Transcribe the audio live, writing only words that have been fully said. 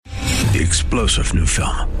The explosive new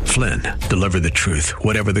film, Flynn, deliver the truth,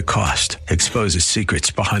 whatever the cost, exposes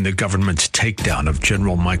secrets behind the government's takedown of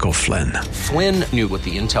General Michael Flynn. Flynn knew what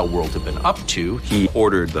the intel world had been up to. He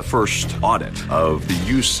ordered the first audit of the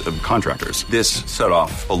use of contractors. This set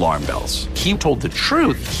off alarm bells. He told the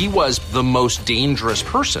truth. He was the most dangerous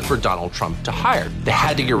person for Donald Trump to hire. They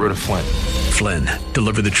had to get rid of Flynn. Flynn,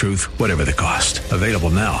 deliver the truth, whatever the cost. Available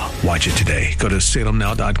now. Watch it today. Go to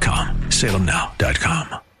salemnow.com.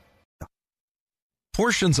 salemnow.com.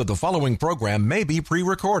 Portions of the following program may be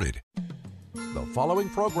pre-recorded. The following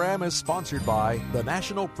program is sponsored by the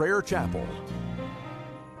National Prayer Chapel.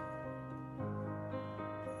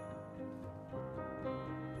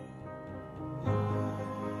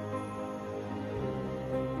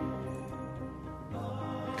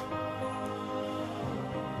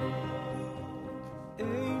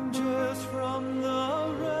 Angels from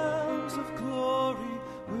the realms of glory,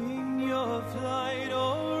 wing your flight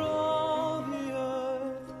o'er all the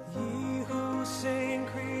earth. Ye who sing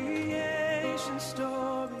creation's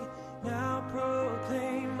story, now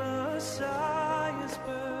proclaim Messiah's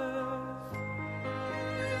birth.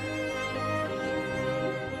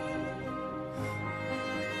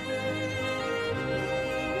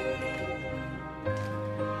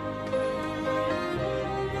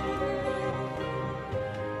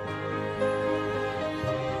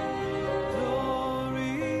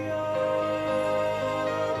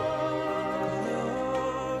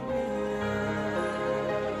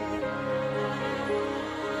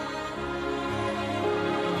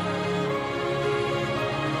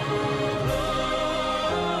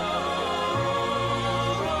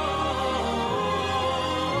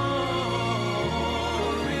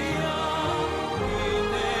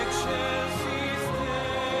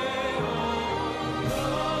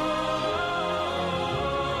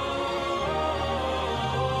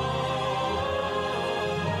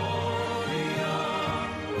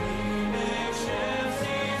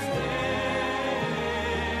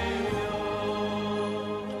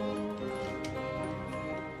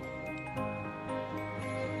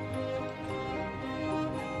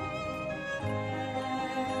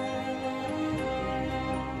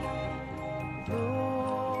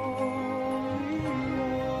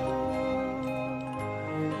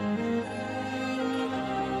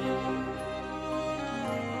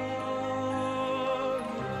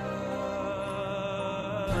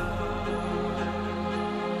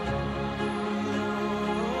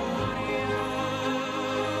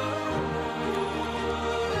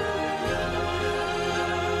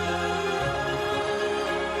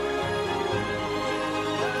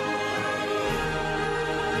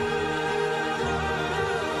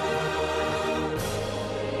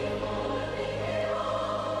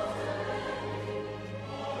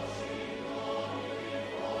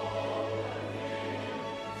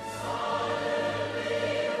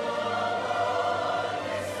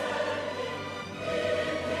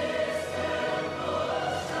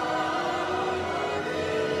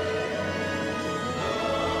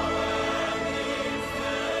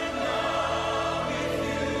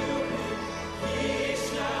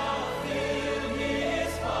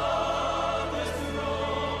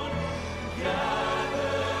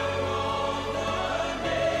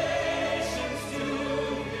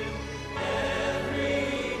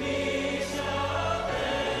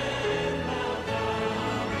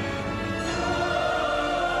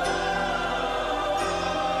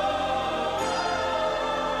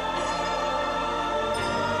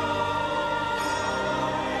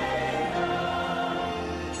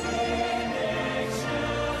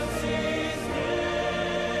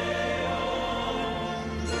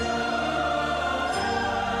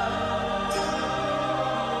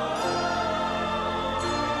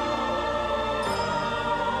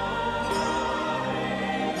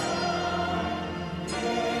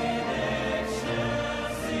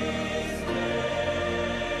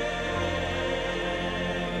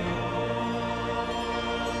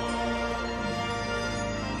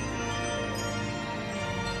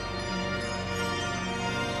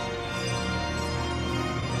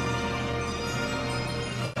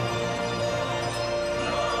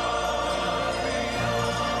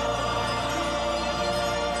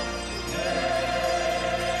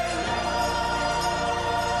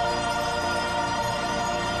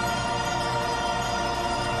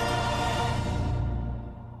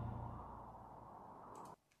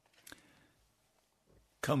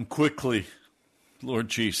 Come quickly, Lord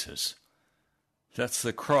Jesus. That's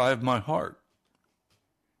the cry of my heart.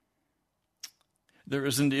 There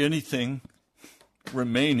isn't anything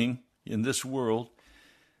remaining in this world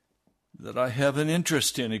that I have an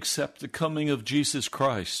interest in except the coming of Jesus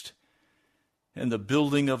Christ and the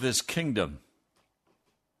building of his kingdom.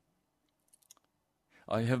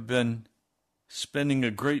 I have been spending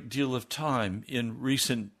a great deal of time in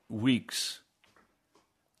recent weeks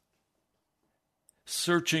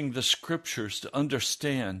searching the scriptures to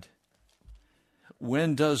understand,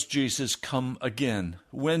 when does Jesus come again?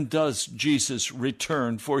 When does Jesus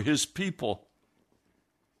return for his people?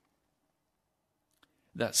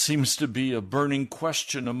 That seems to be a burning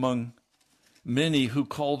question among many who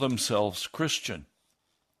call themselves Christian.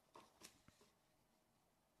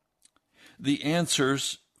 The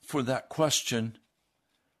answers for that question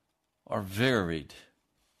are varied,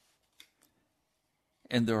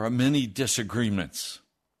 and there are many disagreements.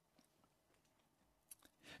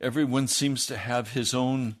 Everyone seems to have his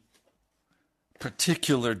own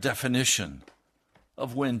particular definition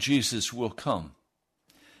of when Jesus will come.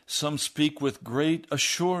 Some speak with great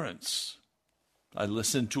assurance. I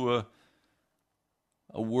listened to a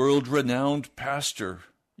world-renowned pastor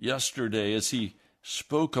yesterday as he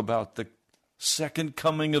spoke about the second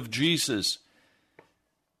coming of Jesus,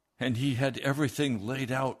 and he had everything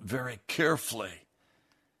laid out very carefully.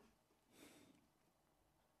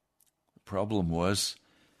 The problem was,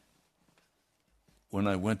 when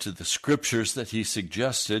I went to the scriptures that he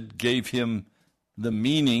suggested, gave him the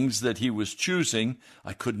meanings that he was choosing,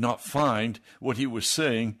 I could not find what he was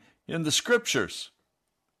saying in the scriptures.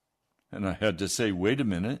 And I had to say, wait a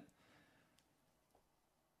minute.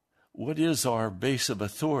 What is our base of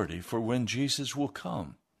authority for when Jesus will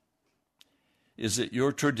come? Is it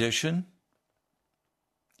your tradition?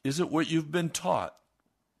 Is it what you've been taught?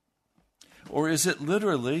 Or is it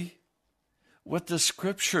literally what the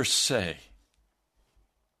scriptures say?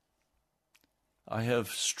 I have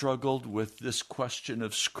struggled with this question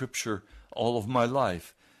of Scripture all of my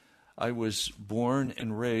life. I was born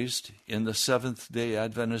and raised in the Seventh-day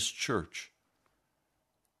Adventist Church.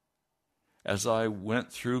 As I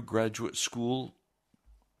went through graduate school,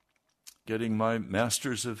 getting my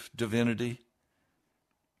Master's of Divinity,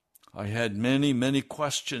 I had many, many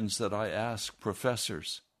questions that I asked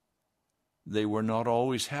professors. They were not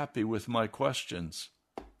always happy with my questions.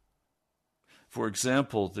 For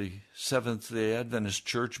example, the Seventh-day Adventist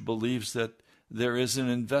Church believes that there is an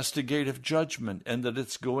investigative judgment and that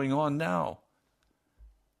it's going on now.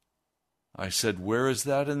 I said, where is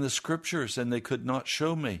that in the scriptures? And they could not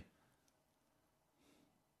show me.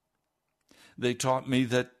 They taught me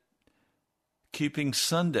that keeping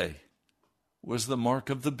Sunday was the mark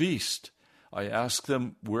of the beast. I asked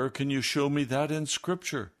them, where can you show me that in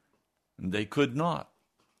Scripture? And they could not.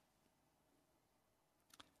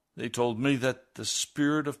 They told me that the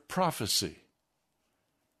spirit of prophecy,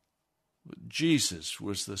 Jesus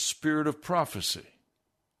was the spirit of prophecy.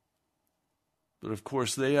 But of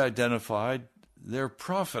course they identified their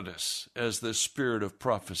prophetess as the spirit of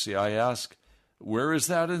prophecy. I asked, where is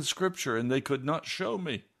that in Scripture? And they could not show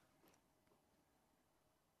me.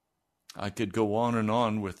 I could go on and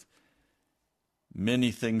on with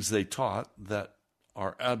many things they taught that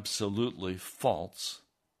are absolutely false.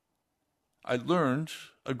 I learned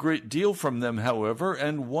a great deal from them, however,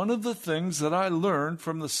 and one of the things that I learned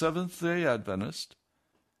from the Seventh-day Adventist,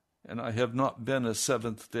 and I have not been a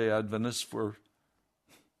Seventh-day Adventist for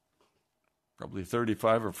probably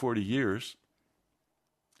 35 or 40 years,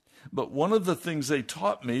 but one of the things they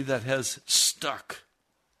taught me that has stuck,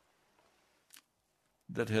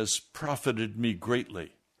 that has profited me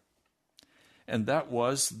greatly, and that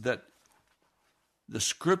was that the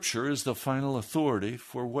Scripture is the final authority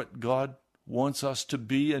for what God wants us to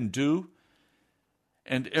be and do,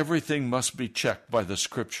 and everything must be checked by the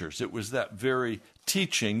Scriptures. It was that very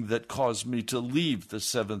teaching that caused me to leave the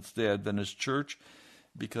Seventh-day Adventist Church,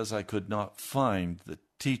 because I could not find the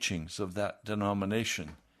teachings of that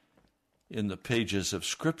denomination in the pages of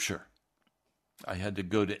Scripture. I had to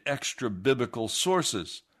go to extra biblical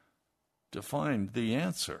sources to find the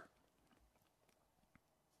answer,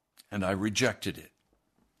 and I rejected it.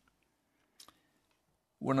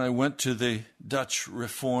 When I went to the Dutch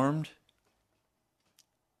Reformed,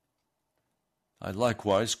 I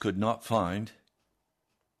likewise could not find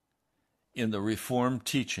in the Reformed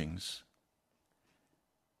teachings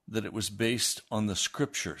that it was based on the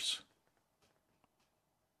Scriptures.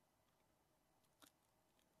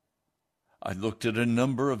 I looked at a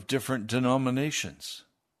number of different denominations.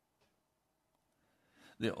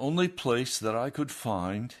 The only place that I could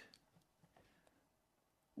find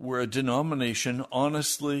where a denomination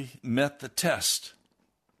honestly met the test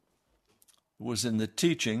was in the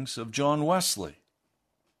teachings of John Wesley.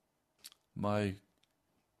 My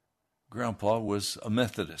grandpa was a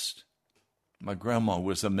Methodist. My grandma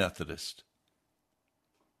was a Methodist.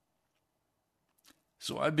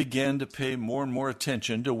 So I began to pay more and more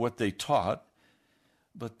attention to what they taught,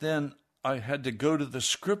 but then I had to go to the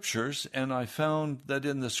Scriptures, and I found that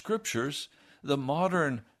in the Scriptures, the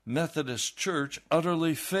modern Methodist Church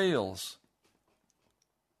utterly fails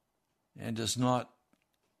and does not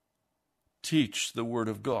teach the Word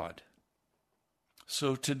of God.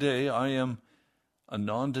 So today I am a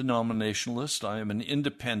non-denominationalist, I am an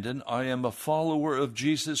independent, I am a follower of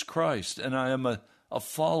Jesus Christ, and I am a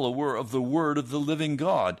follower of the Word of the living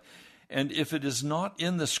God. And if it is not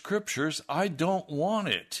in the Scriptures, I don't want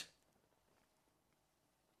it.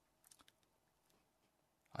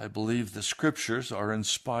 I believe the Scriptures are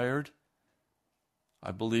inspired.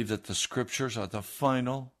 I believe that the Scriptures are the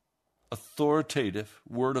final, authoritative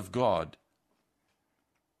Word of God.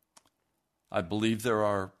 I believe there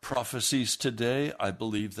are prophecies today. I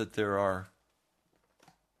believe that there are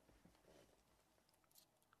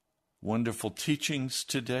wonderful teachings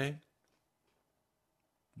today.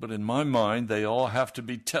 But in my mind, they all have to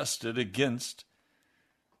be tested against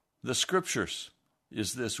the Scriptures.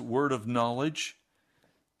 Is this word of knowledge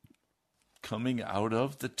coming out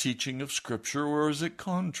of the teaching of Scripture, or is it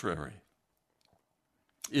contrary?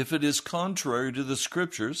 If it is contrary to the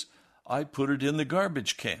Scriptures, I put it in the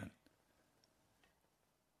garbage can.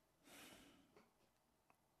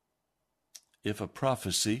 If a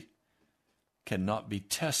prophecy cannot be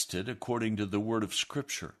tested according to the word of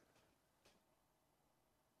Scripture,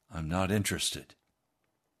 I'm not interested.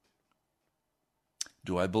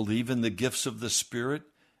 Do I believe in the gifts of the Spirit?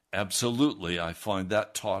 Absolutely, I find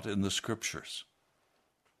that taught in the Scriptures.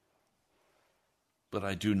 But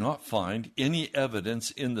I do not find any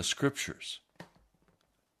evidence in the Scriptures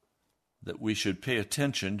that we should pay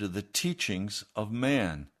attention to the teachings of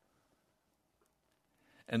man.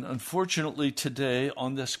 And unfortunately today,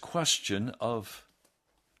 on this question of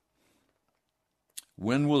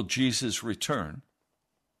when will Jesus return,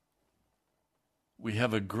 we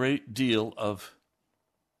have a great deal of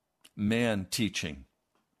man teaching.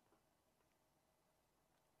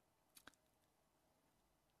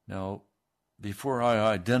 Now, before I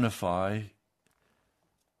identify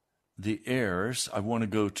the errors, I want to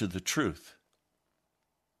go to the truth.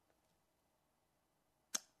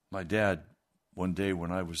 My dad, one day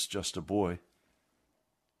when I was just a boy,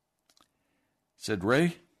 said,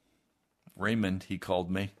 Raymond, he called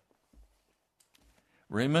me.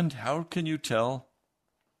 Raymond, how can you tell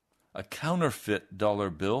a counterfeit dollar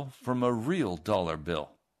bill from a real dollar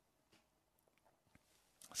bill?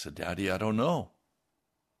 I said, Daddy, I don't know.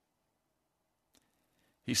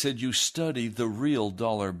 He said, you study the real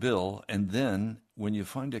dollar bill, and then when you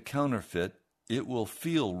find a counterfeit, it will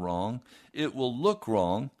feel wrong, it will look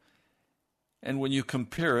wrong, and when you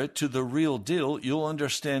compare it to the real deal, you'll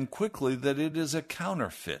understand quickly that it is a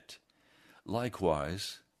counterfeit.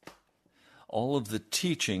 Likewise, all of the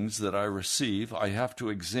teachings that I receive, I have to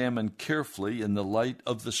examine carefully in the light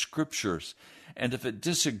of the Scriptures. And if it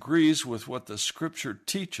disagrees with what the Scripture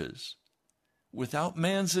teaches, without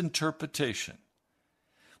man's interpretation,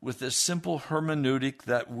 with this simple hermeneutic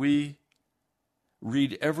that we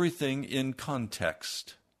read everything in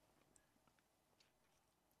context,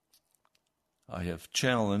 I have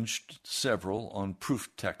challenged several on proof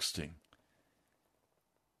texting.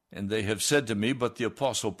 And they have said to me, but the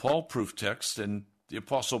Apostle Paul proof text and the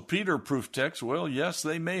Apostle Peter proof text, well, yes,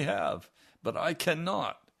 they may have, but I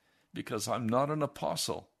cannot because I'm not an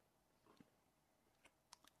apostle.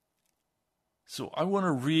 So I want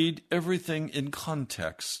to read everything in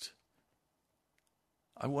context.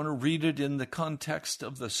 I want to read it in the context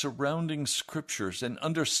of the surrounding Scriptures and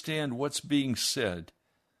understand what's being said.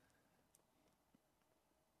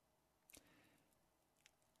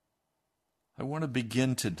 I want to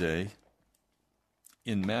begin today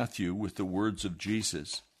in Matthew with the words of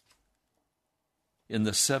Jesus in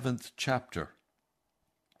the 7th chapter.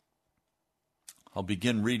 I'll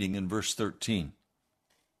begin reading in verse 13.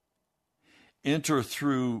 Enter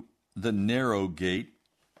through the narrow gate,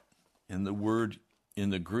 and the word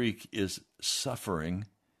in the Greek is suffering.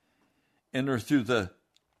 Enter through the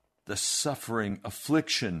suffering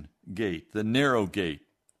affliction gate, the narrow gate.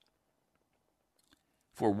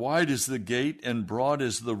 For wide is the gate and broad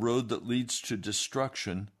is the road that leads to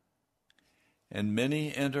destruction, and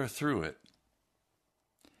many enter through it.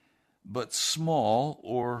 But small,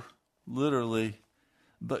 or literally,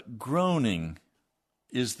 but groaning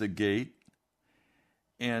is the gate,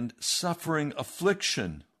 and suffering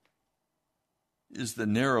affliction is the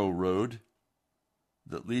narrow road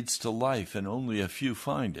that leads to life, and only a few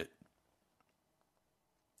find it.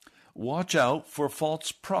 Watch out for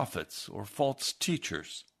false prophets or false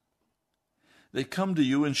teachers. They come to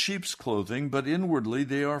you in sheep's clothing, but inwardly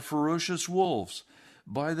they are ferocious wolves.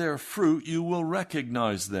 By their fruit you will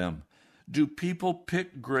recognize them. Do people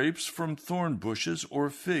pick grapes from thorn bushes or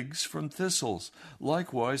figs from thistles?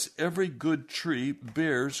 Likewise, every good tree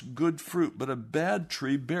bears good fruit, but a bad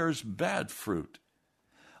tree bears bad fruit.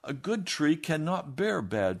 A good tree cannot bear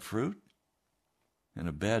bad fruit, and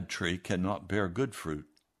a bad tree cannot bear good fruit.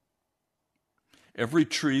 Every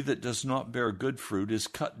tree that does not bear good fruit is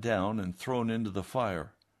cut down and thrown into the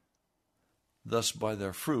fire. Thus by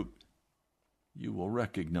their fruit you will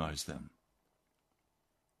recognize them.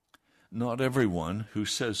 Not everyone who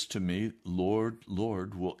says to me, Lord,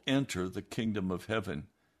 Lord, will enter the kingdom of heaven,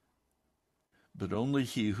 but only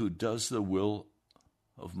he who does the will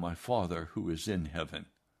of my Father who is in heaven.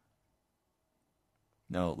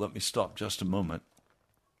 Now, let me stop just a moment.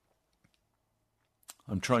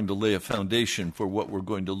 I'm trying to lay a foundation for what we're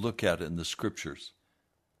going to look at in the Scriptures.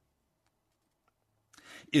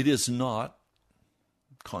 It is not,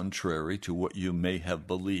 contrary to what you may have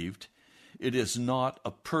believed, it is not a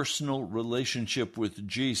personal relationship with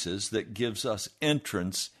Jesus that gives us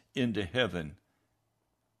entrance into heaven.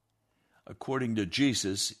 According to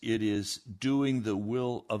Jesus, it is doing the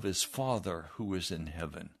will of his Father who is in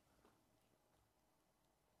heaven.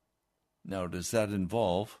 Now, does that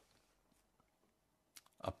involve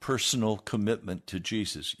a personal commitment to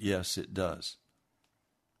Jesus? Yes, it does.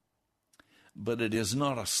 But it is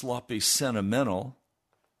not a sloppy, sentimental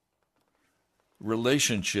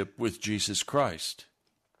relationship with Jesus Christ.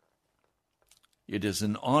 It is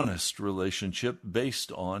an honest relationship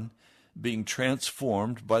based on being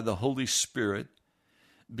transformed by the Holy Spirit,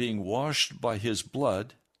 being washed by his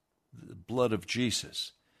blood, the blood of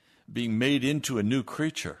Jesus, being made into a new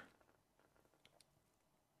creature,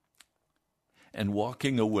 and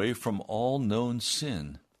walking away from all known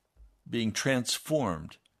sin, being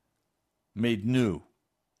transformed, made new.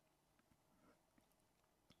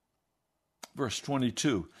 Verse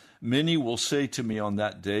 22, many will say to me on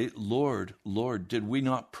that day, Lord, Lord, did we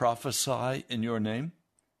not prophesy in your name?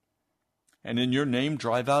 And in your name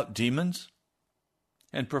drive out demons?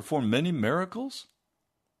 And perform many miracles?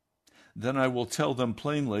 Then I will tell them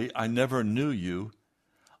plainly, I never knew you.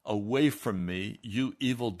 Away from me, you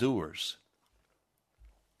evildoers.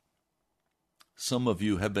 Some of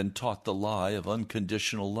you have been taught the lie of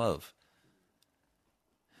unconditional love.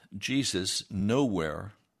 Jesus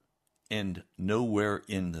nowhere in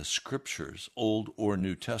the Scriptures, Old or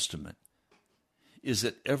New Testament, is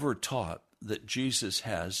it ever taught that Jesus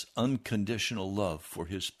has unconditional love for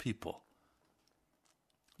his people.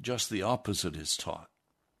 Just the opposite is taught.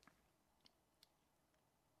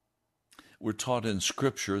 We're taught in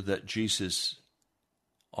Scripture that Jesus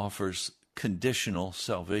offers conditional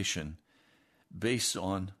salvation based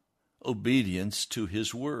on obedience to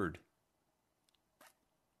his word.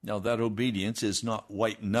 Now, that obedience is not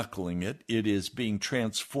white-knuckling it. It is being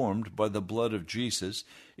transformed by the blood of Jesus.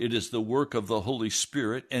 It is the work of the Holy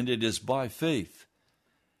Spirit, and it is by faith.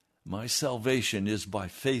 My salvation is by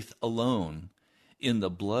faith alone in the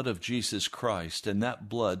blood of Jesus Christ, and that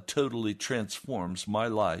blood totally transforms my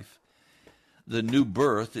life. The new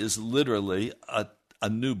birth is literally a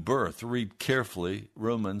new birth. Read carefully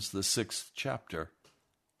Romans, the 6th chapter.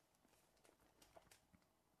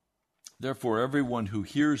 Therefore, everyone who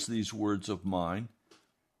hears these words of mine,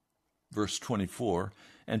 verse 24,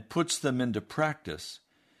 and puts them into practice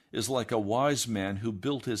is like a wise man who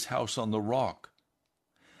built his house on the rock.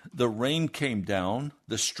 The rain came down,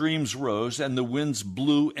 the streams rose, and the winds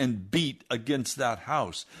blew and beat against that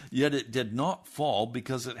house. Yet it did not fall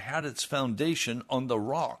because it had its foundation on the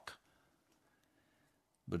rock.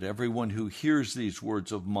 But everyone who hears these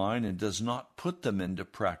words of mine and does not put them into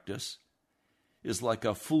practice is like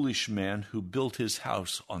a foolish man who built his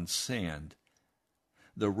house on sand.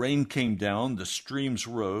 The rain came down, the streams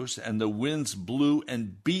rose, and the winds blew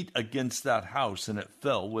and beat against that house, and it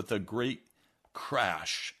fell with a great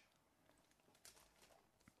crash.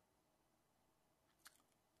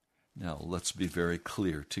 Now, let's be very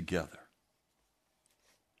clear together.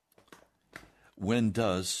 When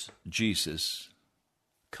does Jesus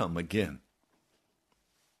come again?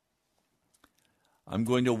 I'm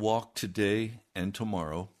going to walk today and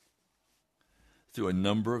tomorrow through a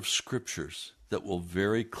number of scriptures that will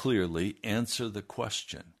very clearly answer the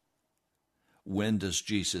question, when does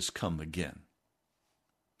Jesus come again?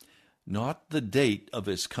 Not the date of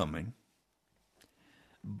his coming,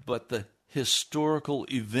 but the historical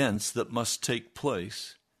events that must take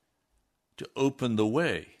place to open the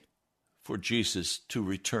way for Jesus to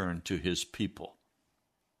return to his people.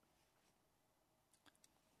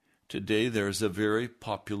 Today there is a very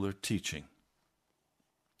popular teaching,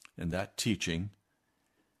 and that teaching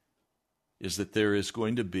is that there is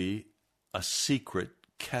going to be a secret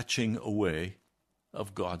catching away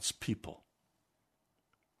of God's people.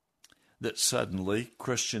 That suddenly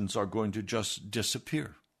Christians are going to just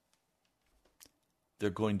disappear.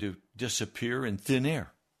 They're going to disappear in thin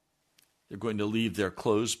air. They're going to leave their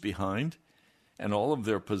clothes behind and all of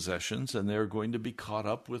their possessions, and they're going to be caught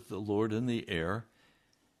up with the Lord in the air.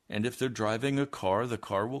 And if they're driving a car, the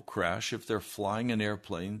car will crash. If they're flying an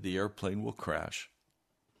airplane, the airplane will crash.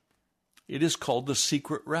 It is called the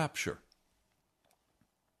secret rapture.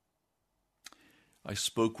 I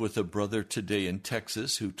spoke with a brother today in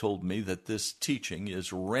Texas who told me that this teaching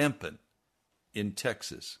is rampant in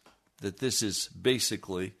Texas, that this is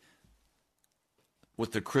basically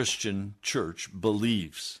what the Christian church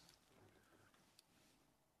believes.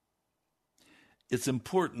 It's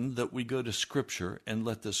important that we go to Scripture and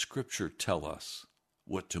let the Scripture tell us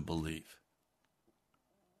what to believe.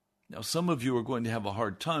 Now, some of you are going to have a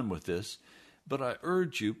hard time with this, but I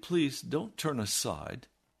urge you, please don't turn aside,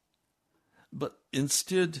 but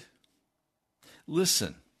instead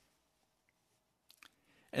listen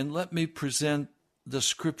and let me present the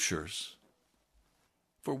Scriptures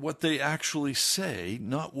for what they actually say,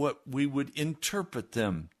 not what we would interpret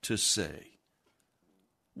them to say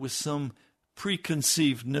with some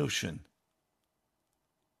preconceived notion.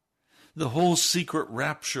 The whole secret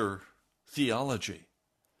rapture theology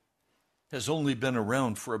has only been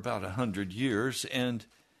around for about 100 years, and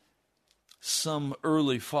some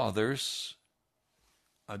early fathers,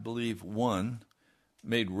 I believe one,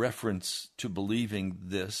 made reference to believing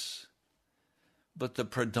this, but the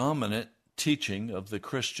predominant teaching of the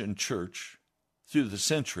Christian church through the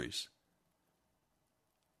centuries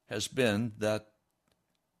has been that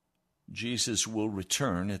Jesus will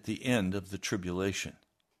return at the end of the tribulation,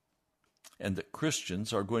 and that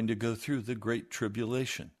Christians are going to go through the great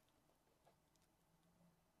tribulation.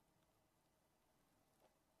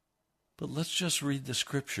 But let's just read the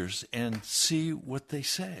Scriptures and see what they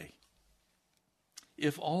say.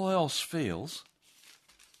 If all else fails,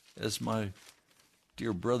 as my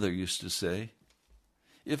dear brother used to say,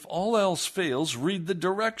 if all else fails, read the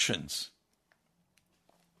directions.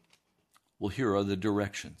 Well, here are the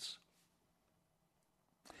directions.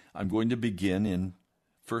 I'm going to begin in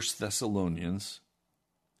 1 Thessalonians,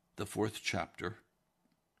 the 4th chapter.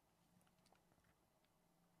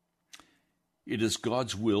 It is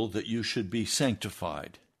God's will that you should be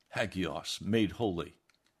sanctified, hagios, made holy.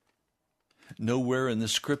 Nowhere in the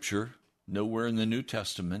Scripture, nowhere in the New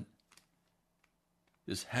Testament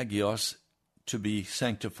is hagios to be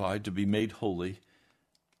sanctified, to be made holy.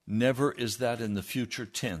 Never is that in the future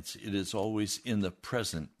tense. It is always in the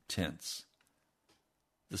present tense.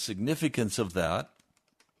 The significance of that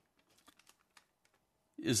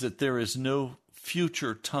is that there is no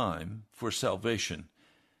future time for salvation.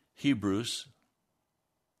 Hebrews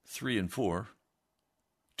 3 and 4,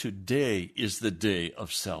 today is the day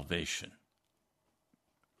of salvation.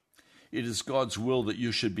 It is God's will that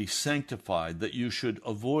you should be sanctified, that you should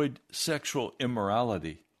avoid sexual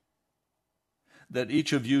immorality, that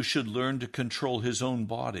each of you should learn to control his own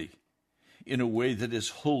body in a way that is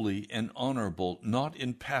holy and honorable, not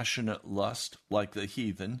in passionate lust like the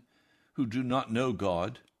heathen who do not know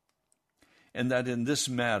God, and that in this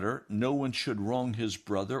matter no one should wrong his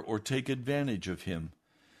brother or take advantage of him.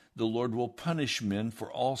 The Lord will punish men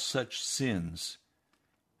for all such sins,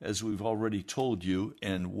 as we've already told you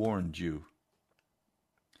and warned you.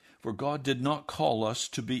 For God did not call us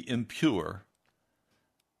to be impure,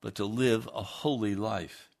 but to live a holy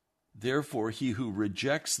life. Therefore, he who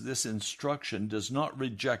rejects this instruction does not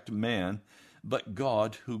reject man, but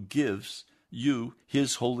God who gives you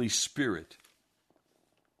his Holy Spirit.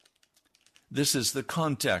 This is the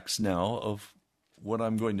context now of what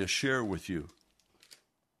I'm going to share with you.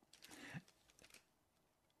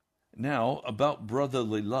 Now, about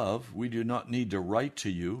brotherly love, we do not need to write to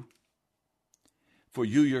you, for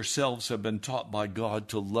you yourselves have been taught by God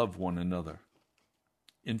to love one another.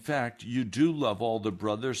 In fact, you do love all the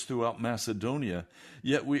brothers throughout Macedonia,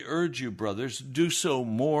 yet we urge you, brothers, do so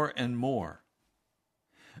more and more.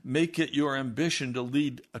 Make it your ambition to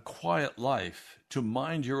lead a quiet life, to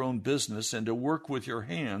mind your own business, and to work with your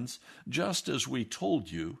hands, just as we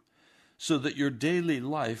told you, so that your daily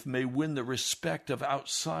life may win the respect of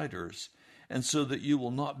outsiders, and so that you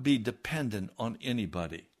will not be dependent on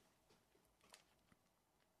anybody.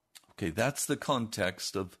 Okay, that's the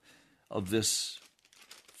context of this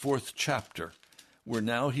 4th chapter, where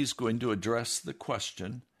now he's going to address the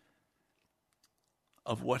question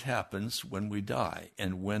of what happens when we die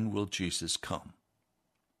and when will Jesus come.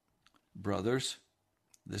 Brothers,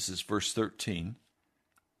 this is verse 13.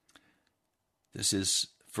 This is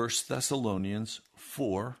 1 Thessalonians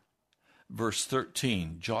 4, verse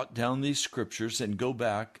 13. Jot down these scriptures and go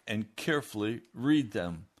back and carefully read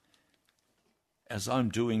them, as I'm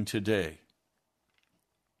doing today.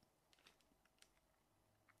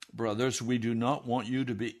 Brothers, we do not want you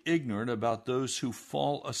to be ignorant about those who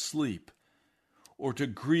fall asleep, or to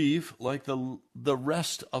grieve like the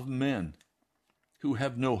rest of men who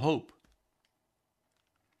have no hope.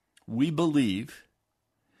 We believe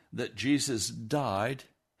that Jesus died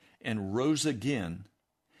and rose again,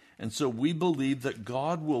 and so we believe that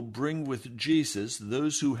God will bring with Jesus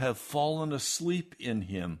those who have fallen asleep in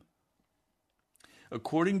him.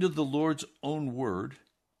 According to the Lord's own word,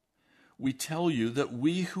 we tell you that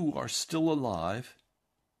we who are still alive,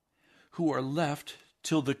 who are left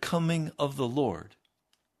till the coming of the Lord,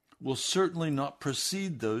 will certainly not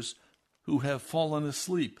precede those who have fallen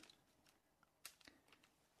asleep.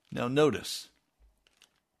 Now notice,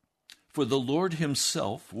 for the Lord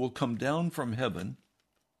himself will come down from heaven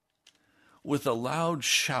with a loud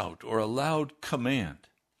shout or a loud command,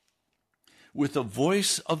 with the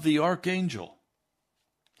voice of the archangel,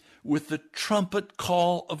 with the trumpet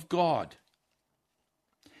call of God,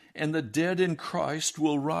 and the dead in Christ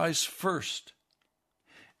will rise first.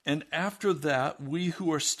 And after that, we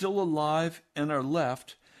who are still alive and are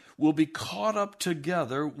left will be caught up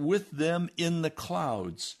together with them in the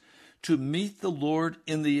clouds to meet the Lord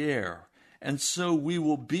in the air. And so we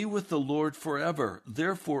will be with the Lord forever.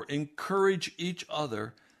 Therefore, encourage each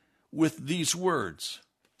other with these words.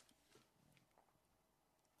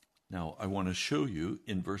 Now, I want to show you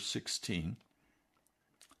in verse 16,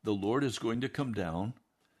 the Lord is going to come down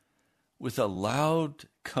with a loud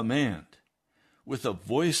command, with the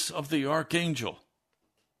voice of the archangel,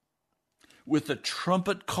 with the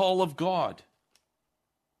trumpet call of God,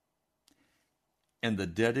 and the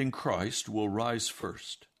dead in Christ will rise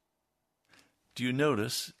first. Do you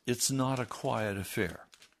notice it's not a quiet affair?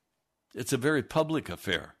 It's a very public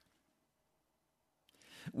affair.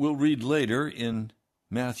 We'll read later in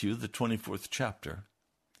Matthew, the 24th chapter,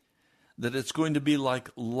 that it's going to be like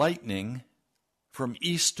lightning from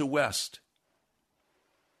east to west.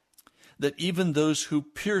 That even those who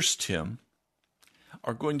pierced him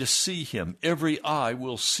are going to see him. Every eye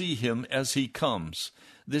will see him as he comes.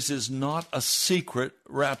 This is not a secret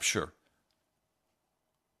rapture.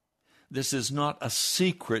 This is not a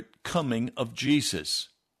secret coming of Jesus.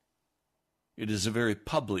 It is a very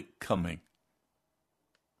public coming.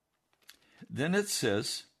 Then it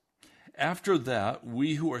says, after that,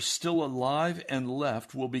 we who are still alive and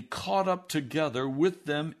left will be caught up together with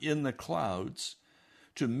them in the clouds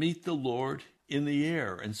to meet the Lord in the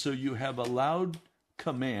air. And so you have a loud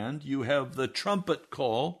command, you have the trumpet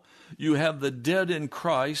call, you have the dead in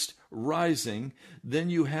Christ rising, then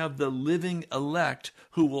you have the living elect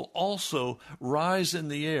who will also rise in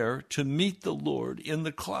the air to meet the Lord in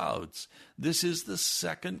the clouds. This is the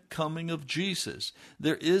second coming of Jesus.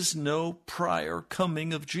 There is no prior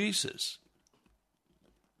coming of Jesus.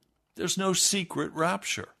 There's no secret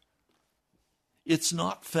rapture. It's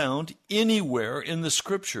not found anywhere in the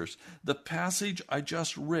Scriptures. The passage I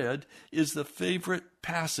just read is the favorite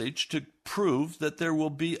passage to prove that there will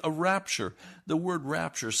be a rapture. The word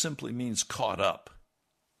rapture simply means caught up.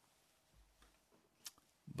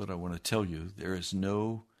 But I want to tell you, there is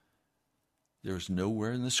nowhere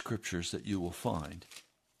in the Scriptures that you will find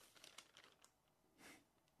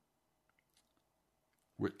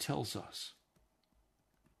where it tells us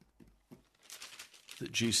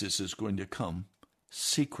that Jesus is going to come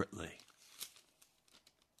secretly.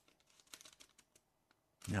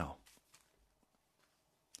 Now,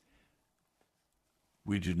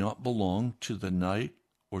 we do not belong to the night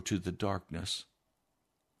or to the darkness.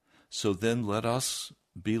 So then let us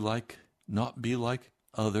not be like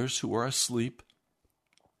others who are asleep,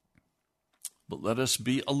 but let us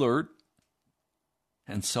be alert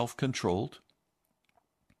and self-controlled.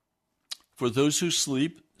 For those who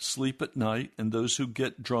sleep at night, and those who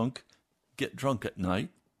get drunk at night.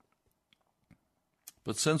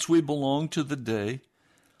 But since we belong to the day,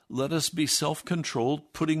 let us be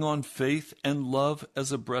self-controlled, putting on faith and love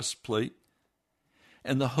as a breastplate,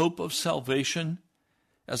 and the hope of salvation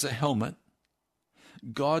as a helmet.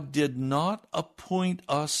 God did not appoint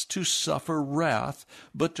us to suffer wrath,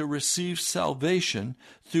 but to receive salvation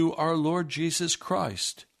through our Lord Jesus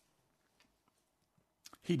Christ.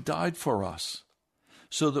 He died for us,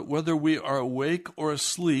 so that whether we are awake or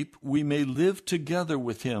asleep, we may live together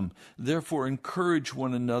with him. Therefore, encourage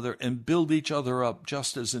one another and build each other up,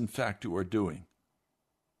 just as in fact you are doing.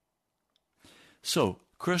 So,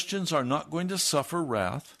 Christians are not going to suffer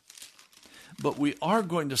wrath, but we are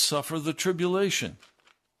going to suffer the tribulation.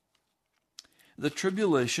 The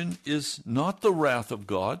tribulation is not the wrath of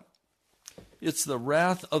God. It's the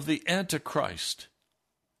wrath of the Antichrist.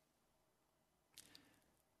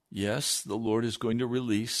 Yes, the Lord is going to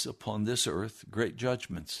release upon this earth great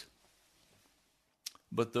judgments.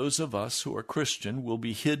 But those of us who are Christian will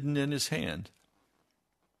be hidden in his hand.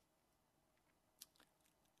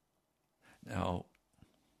 Now,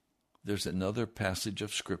 there's another passage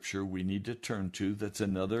of Scripture we need to turn to that's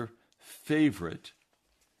another favorite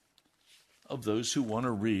of those who want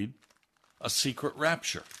to read a secret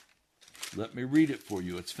rapture. Let me read it for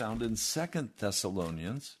you. It's found in 2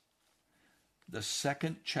 Thessalonians, the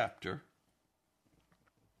 2nd chapter.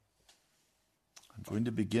 I'm going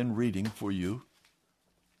to begin reading for you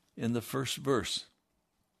in the first verse.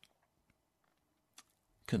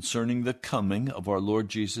 Concerning the coming of our Lord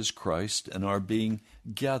Jesus Christ and our being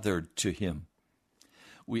gathered to him.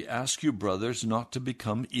 We ask you, brothers, not to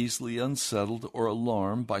become easily unsettled or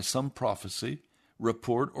alarmed by some prophecy,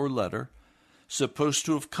 report, or letter, supposed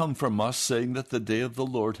to have come from us, saying that the day of the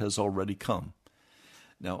Lord has already come.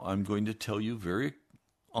 Now, I'm going to tell you very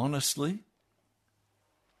honestly,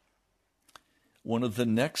 one of the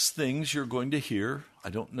next things you're going to hear, I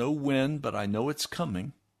don't know when, but I know it's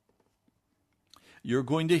coming, you're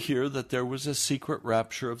going to hear that there was a secret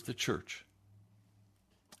rapture of the church,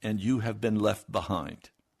 and you have been left behind.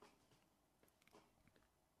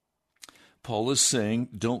 Paul is saying,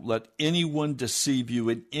 don't let anyone deceive you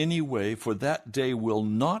in any way, for that day will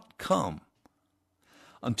not come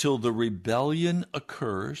until the rebellion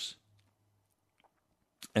occurs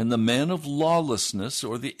and the man of lawlessness,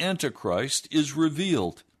 or the Antichrist, is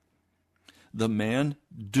revealed, the man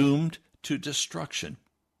doomed to destruction.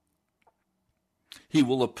 He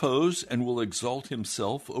will oppose and will exalt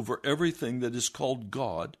himself over everything that is called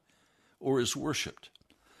God or is worshipped,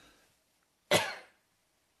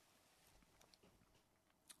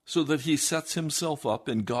 so that he sets himself up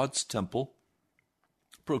in God's temple,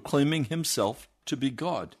 proclaiming himself to be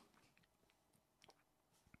God.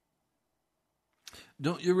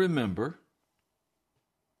 Don't you remember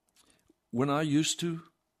when I used to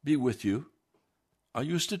be with you, I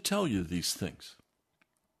used to tell you these things.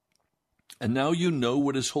 And now you know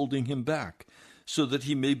what is holding him back, so that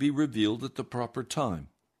he may be revealed at the proper time.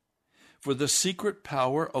 For the secret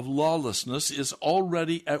power of lawlessness is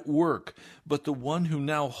already at work, but the one who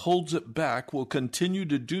now holds it back will continue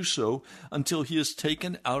to do so until he is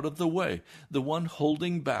taken out of the way. The one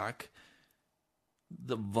holding back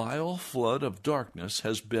the vile flood of darkness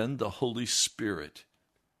has been the Holy Spirit.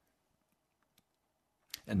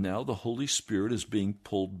 And now the Holy Spirit is being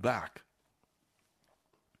pulled back.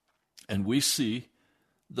 And we see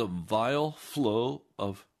the vile flow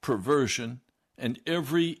of perversion and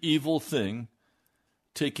every evil thing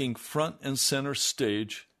taking front and center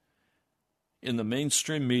stage in the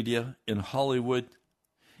mainstream media, in Hollywood,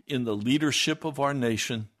 in the leadership of our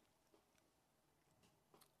nation.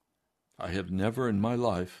 I have never in my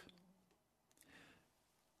life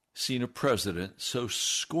seen a president so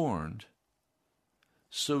scorned,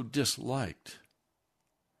 so disliked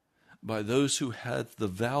by those who had the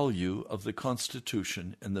value of the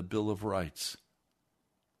Constitution and the Bill of Rights.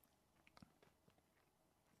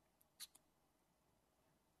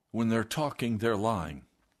 When they're talking, they're lying.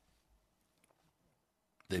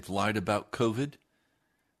 They've lied about COVID.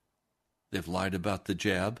 They've lied about the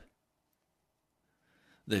jab.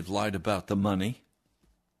 They've lied about the money.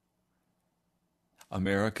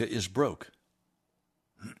 America is broke.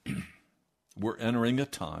 We're entering a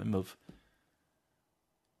time of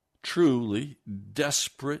truly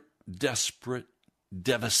desperate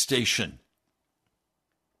devastation.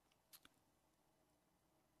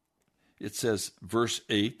 It says, verse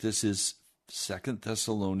 8, this is 2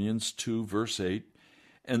 Thessalonians 2, verse 8,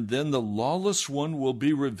 and then the lawless one will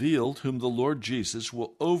be revealed, whom the Lord Jesus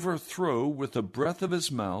will overthrow with the breath of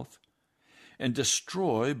his mouth and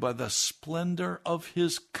destroy by the splendor of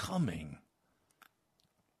his coming.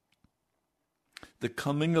 The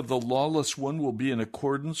coming of the lawless one will be in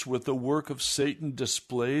accordance with the work of Satan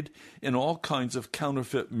displayed in all kinds of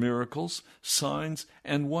counterfeit miracles, signs,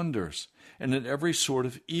 and wonders, and in every sort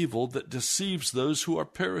of evil that deceives those who are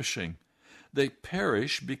perishing. They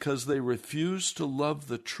perish because they refuse to love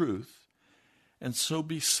the truth and so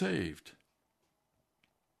be saved.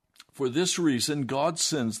 For this reason, God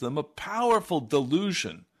sends them a powerful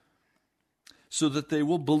delusion so that they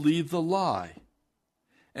will believe the lie,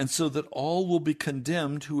 and so that all will be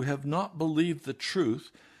condemned who have not believed the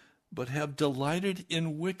truth, but have delighted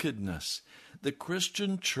in wickedness. The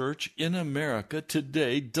Christian church in America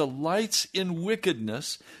today delights in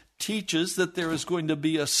wickedness, teaches that there is going to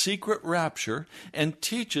be a secret rapture, and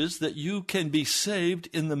teaches that you can be saved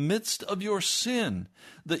in the midst of your sin,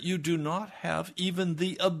 that you do not have even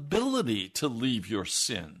the ability to leave your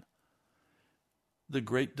sin. The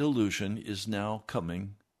great delusion is now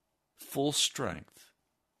coming full strength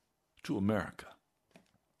to America.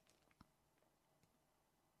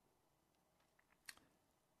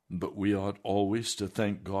 But we ought always to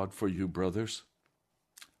thank God for you, brothers,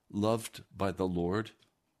 loved by the Lord,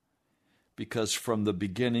 because from the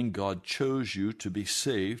beginning God chose you to be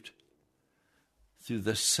saved through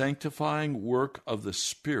the sanctifying work of the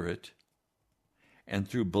Spirit and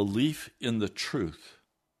through belief in the truth.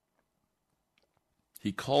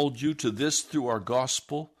 He called you to this through our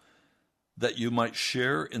gospel, that you might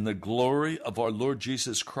share in the glory of our Lord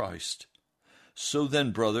Jesus Christ. So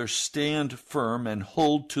then, brothers, stand firm and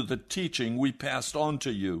hold to the teaching we passed on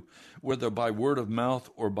to you, whether by word of mouth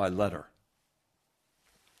or by letter.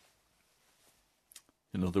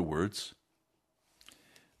 In other words,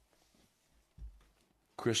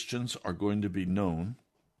 Christians are going to be known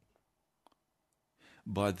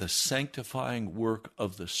by the sanctifying work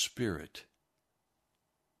of the Spirit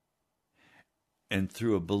and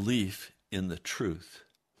through a belief in the truth.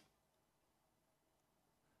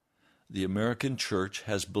 The American church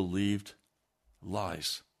has believed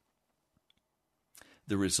lies.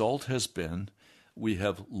 The result has been we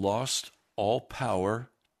have lost all power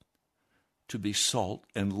to be salt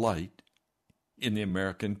and light in the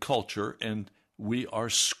American culture, and we are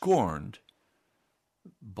scorned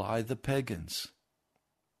by the pagans.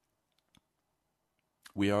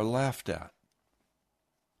 We are laughed at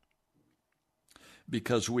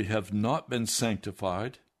because we have not been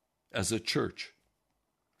sanctified as a church,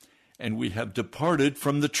 and we have departed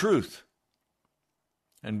from the truth,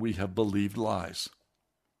 and we have believed lies,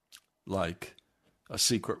 like a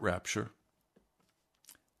secret rapture.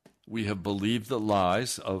 We have believed the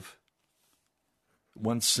lies of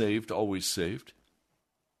once saved, always saved.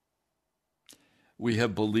 We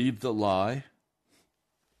have believed the lie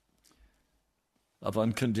of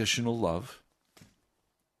unconditional love.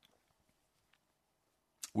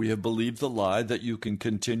 We have believed the lie that you can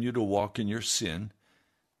continue to walk in your sin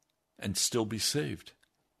and still be saved.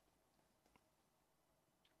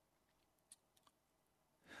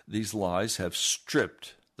 These lies have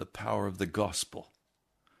stripped the power of the gospel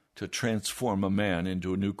to transform a man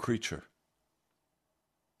into a new creature.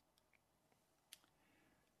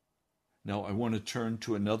 Now, I want to turn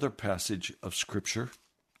to another passage of Scripture.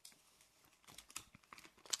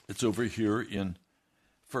 It's over here in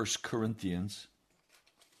 1 Corinthians.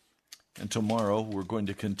 And tomorrow we're going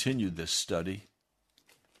to continue this study.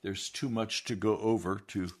 There's too much to go over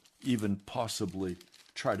to even possibly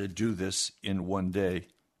try to do this in one day.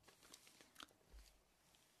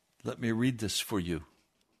 Let me read this for you.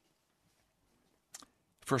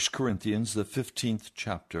 1 Corinthians, the 15th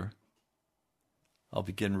chapter. I'll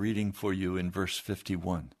begin reading for you in verse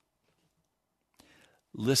 51.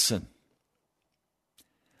 Listen,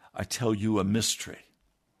 I tell you a mystery.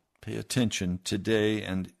 Pay attention today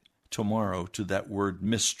and tomorrow to that word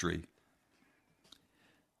mystery.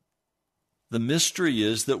 The mystery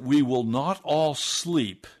is that we will not all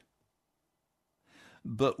sleep,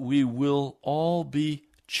 but we will all be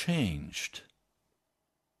changed.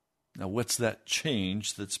 Now, what's that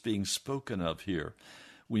change that's being spoken of here?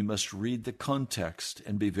 We must read the context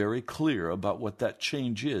and be very clear about what that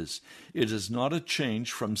change is. It is not a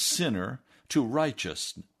change from sinner to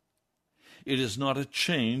righteous. It is not a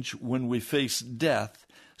change when we face death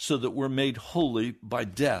so that we're made holy by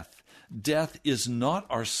death. Death is not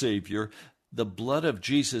our Savior. The blood of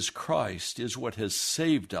Jesus Christ is what has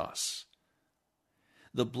saved us.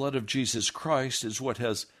 The blood of Jesus Christ is what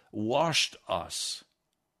has washed us.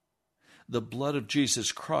 The blood of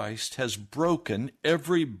Jesus Christ has broken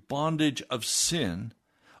every bondage of sin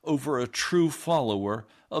over a true follower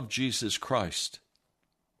of Jesus Christ.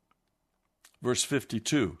 Verse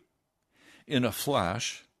 52, in a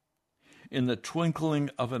flash, in the twinkling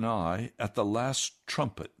of an eye, at the last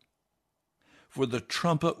trumpet, for the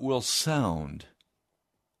trumpet will sound.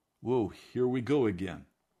 Whoa, here we go again.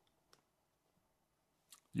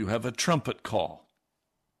 You have a trumpet call,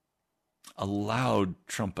 a loud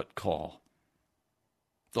trumpet call.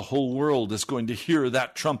 The whole world is going to hear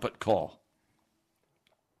that trumpet call.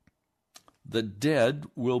 The dead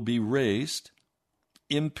will be raised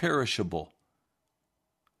imperishable,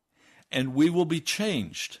 and we will be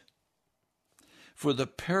changed. For the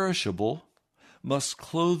perishable must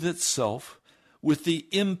clothe itself with the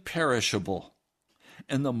imperishable,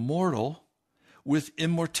 and the mortal with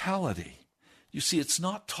immortality. You see, it's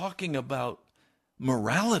not talking about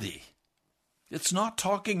morality. It's not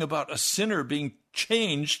talking about a sinner being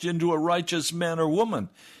changed into a righteous man or woman.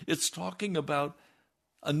 It's talking about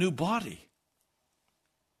a new body,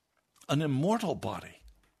 an immortal body.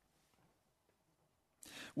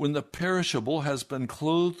 When the perishable has been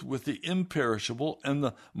clothed with the imperishable and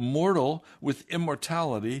the mortal with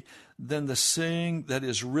immortality, then the saying that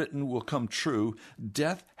is written will come true: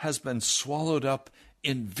 death has been swallowed up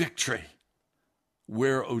in victory.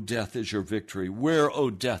 Where, O death, is your victory? Where, O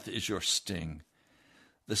death, is your sting?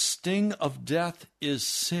 The sting of death is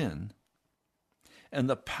sin, and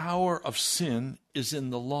the power of sin is in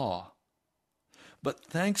the law. But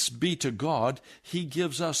thanks be to God, he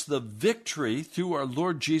gives us the victory through our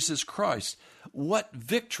Lord Jesus Christ. What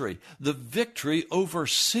victory? The victory over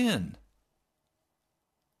sin.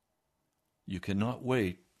 You cannot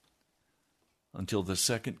wait until the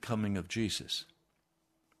second coming of Jesus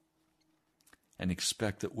and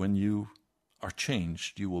expect that when you are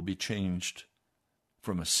changed, you will be changed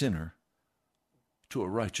from a sinner to a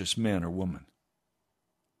righteous man or woman.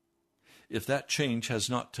 If that change has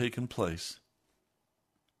not taken place,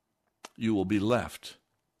 you will be left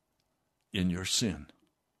in your sin,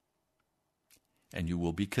 and you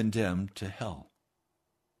will be condemned to hell.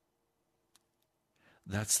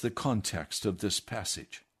 That's the context of this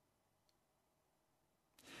passage.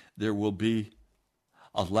 There will be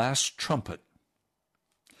a last trumpet.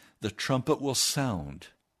 The trumpet will sound.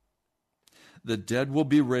 The dead will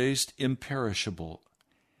be raised imperishable,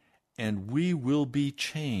 and we will be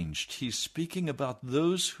changed. He's speaking about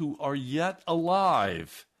those who are yet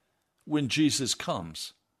alive when Jesus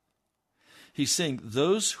comes. He's saying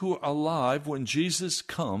those who are alive when Jesus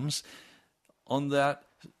comes on that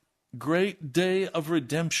great day of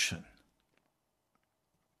redemption,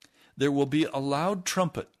 there will be a loud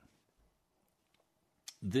trumpet.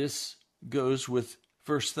 This goes with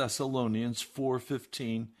 1 Thessalonians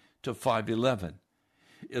 4:15 to 5:11.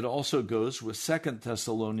 It also goes with 2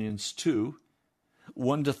 Thessalonians 2,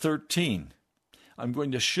 1 to 13. I'm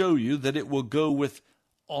going to show you that it will go with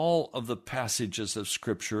all of the passages of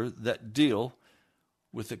Scripture that deal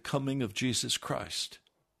with the coming of Jesus Christ.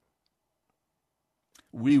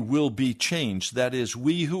 We will be changed. That is,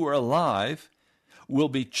 we who are alive will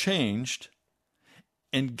be changed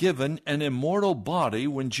and given an immortal body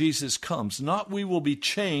when Jesus comes. Not we will be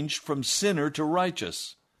changed from sinner to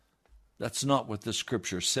righteous. That's not what the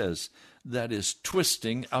Scripture says. That is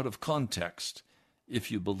twisting out of context if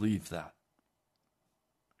you believe that.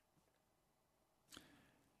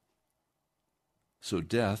 So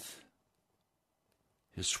death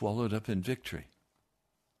is swallowed up in victory.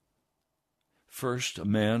 First, a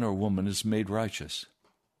man or woman is made righteous,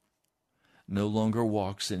 no longer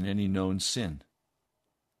walks in any known sin,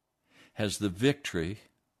 has the victory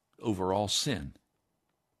over all sin.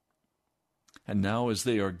 And now as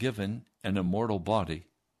they are given an immortal body,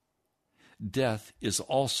 death is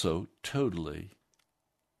also totally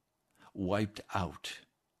wiped out.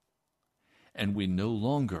 And we no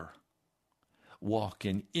longer walk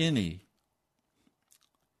in any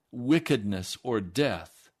wickedness or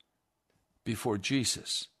death before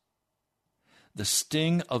Jesus. The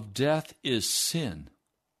sting of death is sin.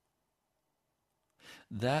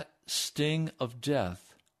 That sting of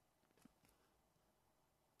death,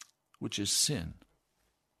 which is sin,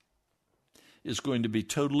 is going to be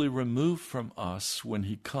totally removed from us when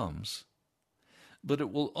he comes. But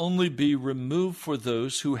it will only be removed for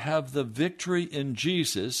those who have the victory in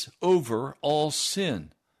Jesus over all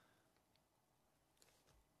sin.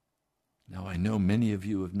 Now, I know many of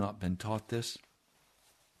you have not been taught this.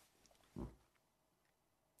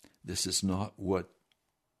 This is not what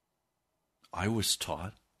I was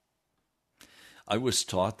taught. I was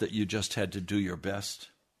taught that you just had to do your best.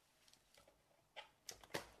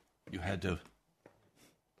 You had to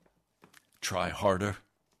try harder.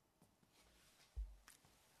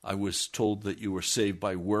 I was told that you were saved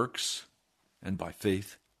by works and by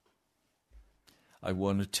faith. I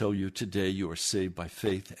want to tell you today you are saved by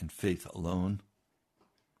faith and faith alone.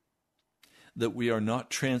 That we are not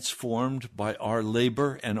transformed by our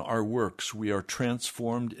labor and our works. We are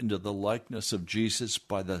transformed into the likeness of Jesus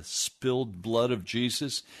by the spilled blood of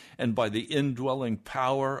Jesus and by the indwelling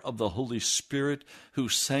power of the Holy Spirit who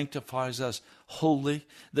sanctifies us wholly,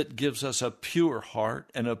 that gives us a pure heart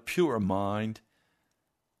and a pure mind,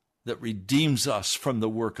 that redeems us from the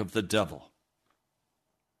work of the devil.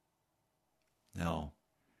 Now,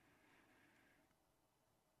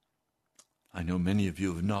 I know many of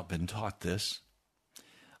you have not been taught this.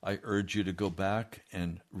 I urge you to go back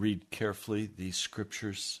and read carefully these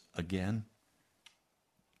scriptures again.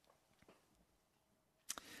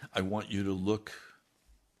 I want you to look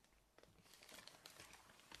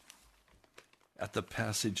at the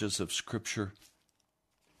passages of Scripture,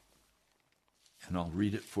 and I'll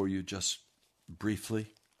read it for you just briefly.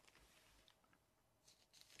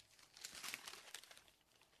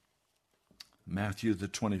 Matthew, the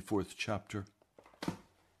 24th chapter.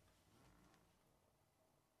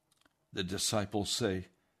 The disciples say,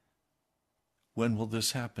 when will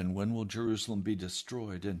this happen? When will Jerusalem be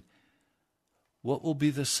destroyed? And what will be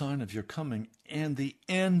the sign of your coming and the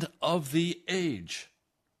end of the age?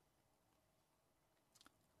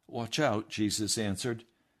 Watch out, Jesus answered,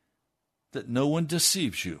 that no one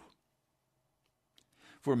deceives you.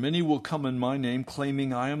 For many will come in my name,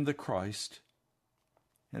 claiming I am the Christ,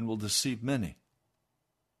 and will deceive many.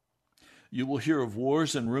 You will hear of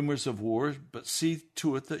wars and rumors of wars, but see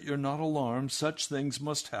to it that you're not alarmed. Such things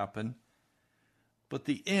must happen. But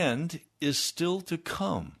the end is still to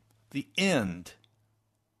come. The end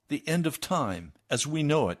of time, as we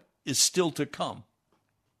know it, is still to come.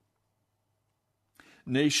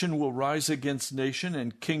 Nation will rise against nation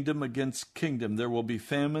and kingdom against kingdom. There will be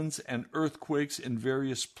famines and earthquakes in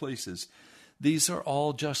various places. These are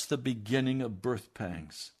all just the beginning of birth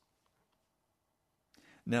pangs.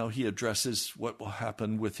 Now he addresses what will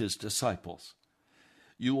happen with his disciples.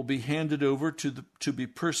 You will be handed over to be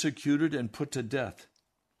persecuted and put to death.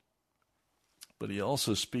 But he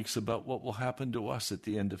also speaks about what will happen to us at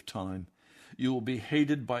the end of time. You will be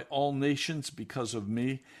hated by all nations because of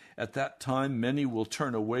me. At that time, many will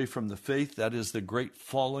turn away from the faith, that is the great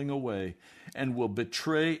falling away, and will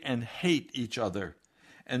betray and hate each other.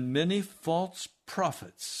 And many false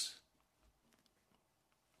prophets,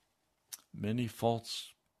 many false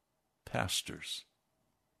pastors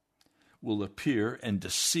will appear and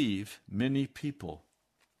deceive many people.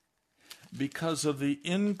 Because of the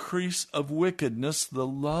increase of wickedness, the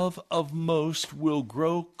love of most will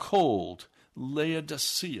grow cold.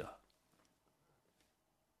 Laodicea.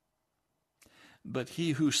 But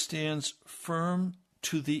he who stands firm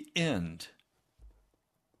to the end,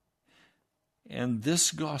 and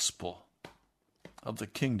this gospel of the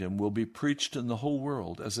kingdom will be preached in the whole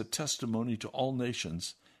world as a testimony to all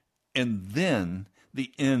nations, and then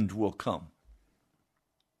the end will come.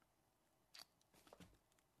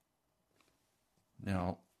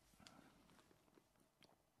 Now,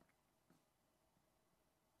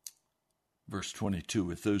 verse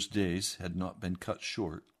 22, if those days had not been cut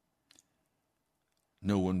short,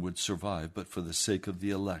 no one would survive, but for the sake of the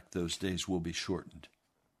elect, those days will be shortened.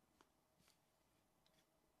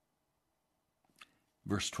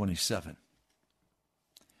 Verse 27,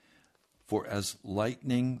 for as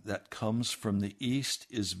lightning that comes from the east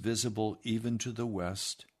is visible even to the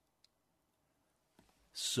west,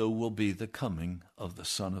 so will be the coming of the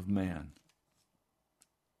Son of Man.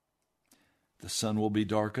 The sun will be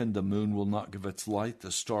darkened, the moon will not give its light,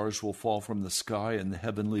 the stars will fall from the sky, and the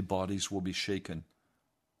heavenly bodies will be shaken.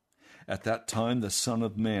 At that time the Son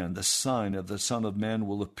of Man, the sign of the Son of Man,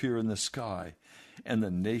 will appear in the sky, and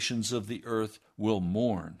the nations of the earth will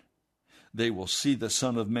mourn. They will see the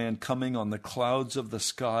Son of Man coming on the clouds of the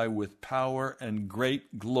sky with power and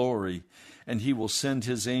great glory, and he will send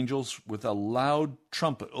his angels with a loud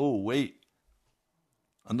trumpet. Oh, wait.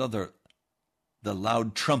 The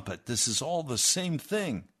loud trumpet. This is all the same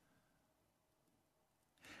thing.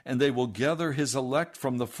 And they will gather his elect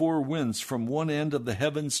from the four winds, from one end of the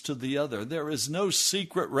heavens to the other. There is no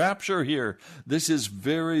secret rapture here. This is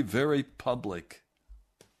very, very public.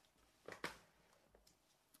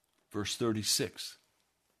 Verse 36.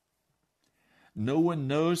 No one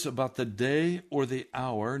knows about the day or the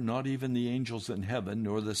hour, not even the angels in heaven,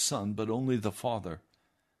 nor the Son, but only the Father.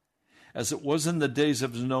 As it was in the days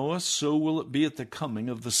of Noah, so will it be at the coming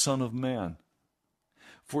of the Son of Man.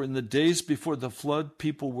 For in the days before the flood,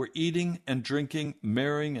 people were eating and drinking,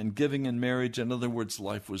 marrying and giving in marriage. In other words,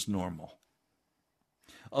 life was normal.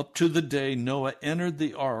 Up to the day Noah entered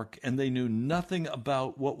the ark, and they knew nothing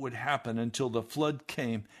about what would happen until the flood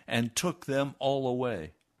came and took them all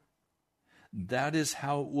away. That is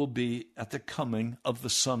how it will be at the coming of the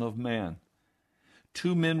Son of Man.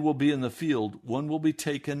 2 men will be in the field, one will be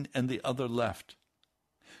taken and the other left.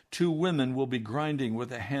 2 women will be grinding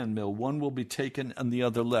with a handmill, one will be taken and the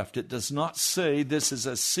other left. It does not say this is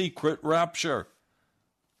a secret rapture.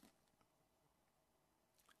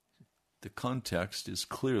 The context is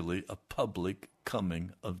clearly a public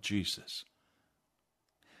coming of Jesus.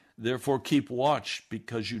 Therefore keep watch,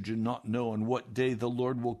 because you do not know on what day the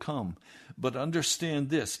Lord will come. But understand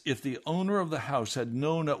this, if the owner of the house had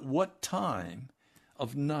known at what time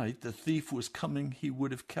of night the thief was coming, he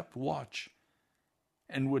would have kept watch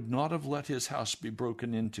and would not have let his house be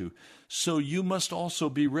broken into. So you must also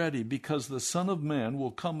be ready, because the Son of Man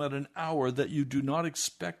will come at an hour that you do not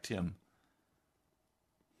expect him.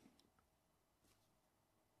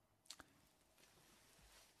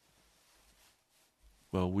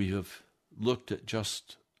 Well, we have looked at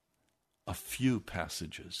just a few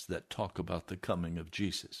passages that talk about the coming of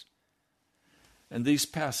Jesus. And these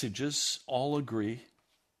passages all agree.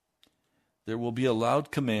 There will be a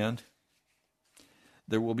loud command.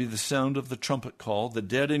 There will be the sound of the trumpet call. The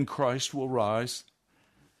dead in Christ will rise.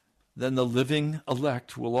 Then the living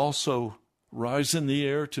elect will also rise in the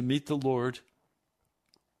air to meet the Lord.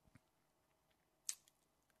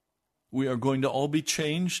 We are going to all be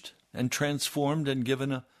changed and transformed and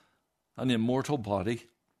given an immortal body.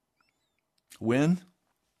 When?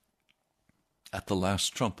 At the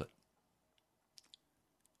last trumpet.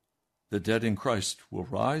 The dead in Christ will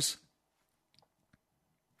rise,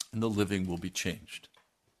 and the living will be changed.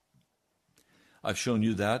 I've shown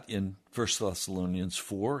you that in 1 Thessalonians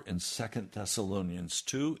 4, in 2 Thessalonians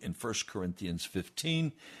 2, in 1 Corinthians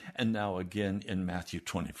 15, and now again in Matthew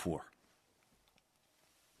 24.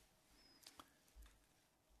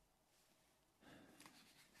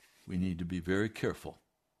 We need to be very careful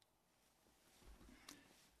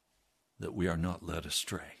that we are not led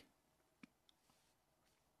astray.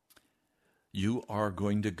 You are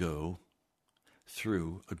going to go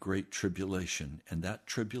through a great tribulation, and that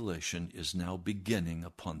tribulation is now beginning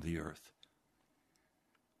upon the earth.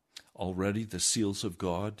 Already the seals of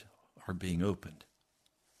God are being opened.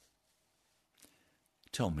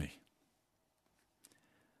 Tell me,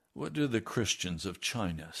 what do the Christians of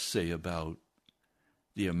China say about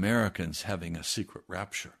the Americans having a secret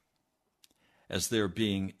rapture as they're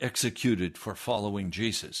being executed for following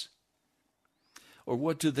Jesus? Or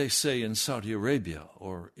what do they say in Saudi Arabia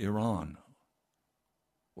or Iran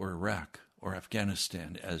or Iraq or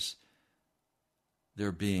Afghanistan as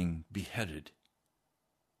they're being beheaded?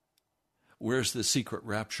 Where's the secret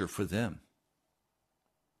rapture for them?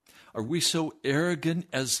 Are we so arrogant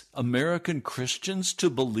as American Christians to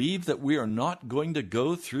believe that we are not going to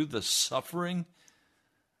go through the suffering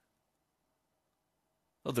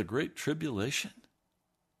of the Great Tribulation?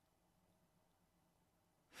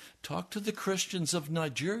 Talk to the Christians of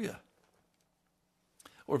Nigeria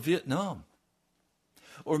or Vietnam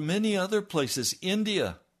or many other places,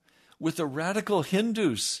 India, with the radical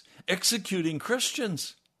Hindus executing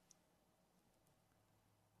Christians.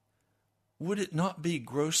 Would it not be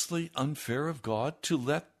grossly unfair of God to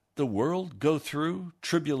let the world go through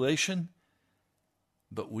tribulation?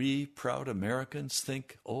 But we, proud Americans,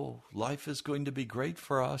 think, oh, life is going to be great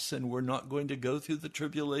for us and we're not going to go through the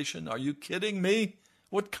tribulation. Are you kidding me?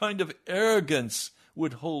 What kind of arrogance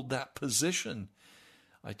would hold that position?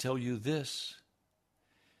 I tell you this,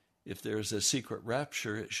 if there is a secret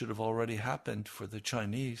rapture, it should have already happened for the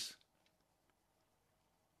Chinese.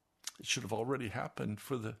 It should have already happened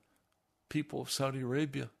for the people of Saudi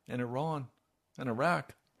Arabia and Iran and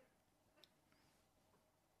Iraq.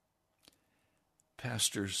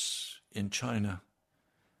 Pastors in China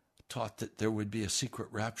taught that there would be a secret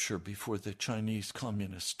rapture before the Chinese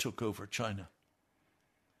communists took over China.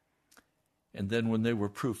 And then when they were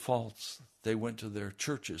proved false, they went to their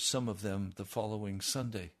churches, some of them the following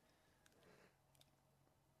Sunday.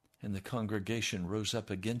 And the congregation rose up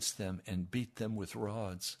against them and beat them with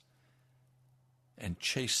rods and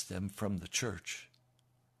chased them from the church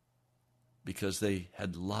because they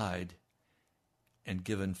had lied and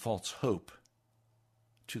given false hope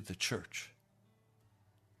to the church.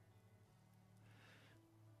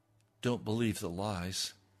 Don't believe the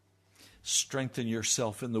lies. Strengthen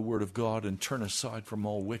yourself in the Word of God and turn aside from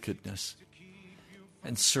all wickedness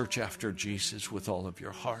and search after Jesus with all of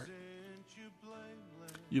your heart.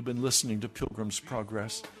 You've been listening to Pilgrim's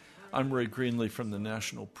Progress. I'm Ray Greenley from the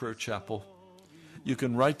National Prayer Chapel. You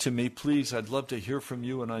can write to me, please. I'd love to hear from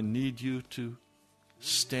you, and I need you to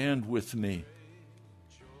stand with me.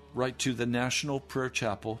 Write to the National Prayer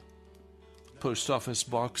Chapel, Post Office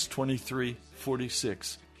Box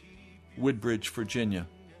 2346, Woodbridge, Virginia,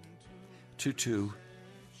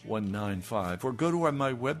 22195. Or go to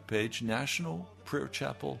my webpage,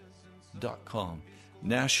 nationalprayerchapel.com.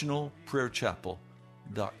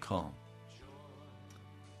 nationalprayerchapel.com.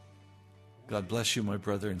 God bless you, my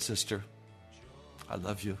brother and sister. I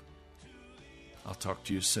love you. I'll talk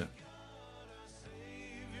to you soon.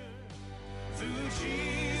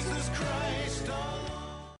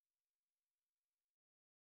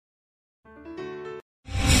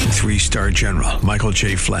 Three-star General Michael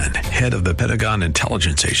J. Flynn, head of the Pentagon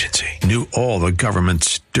Intelligence Agency, knew all the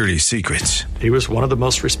government's dirty secrets. He was one of the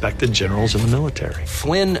most respected generals in the military.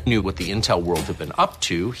 Flynn knew what the intel world had been up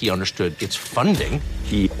to. He understood its funding.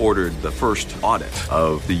 He ordered the first audit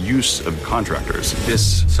of the use of contractors.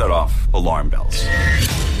 This set off alarm bells.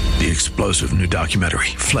 The explosive new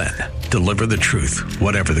documentary, Flynn, Deliver the Truth,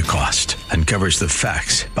 Whatever the Cost, uncovers the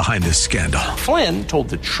facts behind this scandal. Flynn told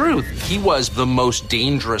the truth. He was the most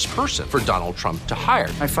dangerous person for Donald Trump to hire.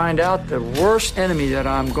 I find out the worst enemy that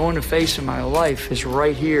I'm going to face in my life is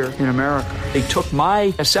right here in America. They took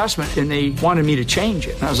my assessment and they wanted me to change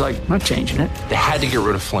it. And I was like, I'm not changing it. They had to get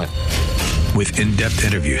rid of Flynn. With in-depth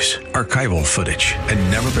interviews, archival footage,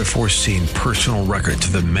 and never-before-seen personal records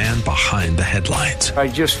of the man behind the headlines. I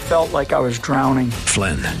just felt like I was drowning.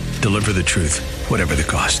 Flynn, Deliver the Truth, Whatever the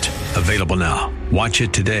Cost. Available now. Watch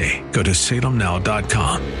it today. Go to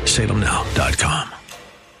salemnow.com. salemnow.com.